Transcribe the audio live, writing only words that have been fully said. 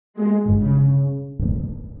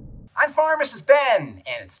I'm Pharmacist Ben,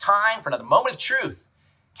 and it's time for another moment of truth.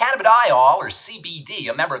 Cannabidiol, or CBD,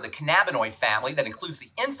 a member of the cannabinoid family that includes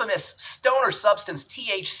the infamous stoner substance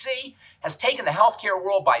THC, has taken the healthcare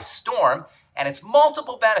world by storm, and its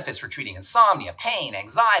multiple benefits for treating insomnia, pain,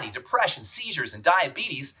 anxiety, depression, seizures, and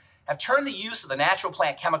diabetes have turned the use of the natural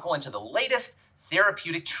plant chemical into the latest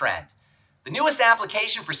therapeutic trend. The newest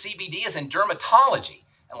application for CBD is in dermatology,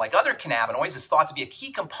 and like other cannabinoids, it's thought to be a key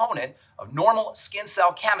component of normal skin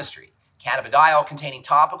cell chemistry. Cannabidiol-containing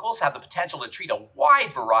topicals have the potential to treat a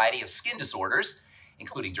wide variety of skin disorders,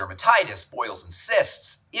 including dermatitis, boils and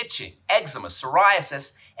cysts, itching, eczema,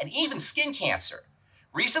 psoriasis, and even skin cancer.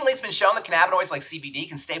 Recently, it's been shown that cannabinoids like CBD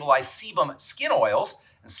can stabilize sebum skin oils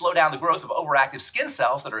and slow down the growth of overactive skin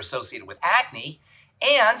cells that are associated with acne.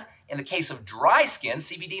 And in the case of dry skin,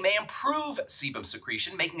 CBD may improve sebum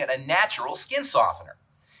secretion, making it a natural skin softener.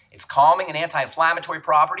 Its calming and anti-inflammatory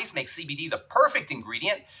properties make CBD the perfect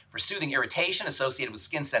ingredient for soothing irritation associated with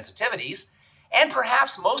skin sensitivities. And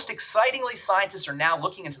perhaps most excitingly, scientists are now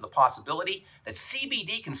looking into the possibility that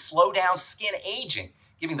CBD can slow down skin aging,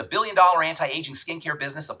 giving the billion-dollar anti-aging skincare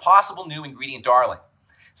business a possible new ingredient darling.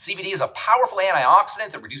 CBD is a powerful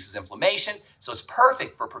antioxidant that reduces inflammation, so it's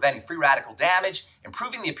perfect for preventing free radical damage,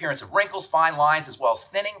 improving the appearance of wrinkles, fine lines, as well as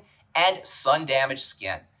thinning and sun-damaged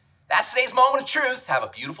skin. That's today's moment of truth. Have a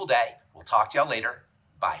beautiful day. We'll talk to y'all later.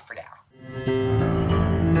 Bye for now.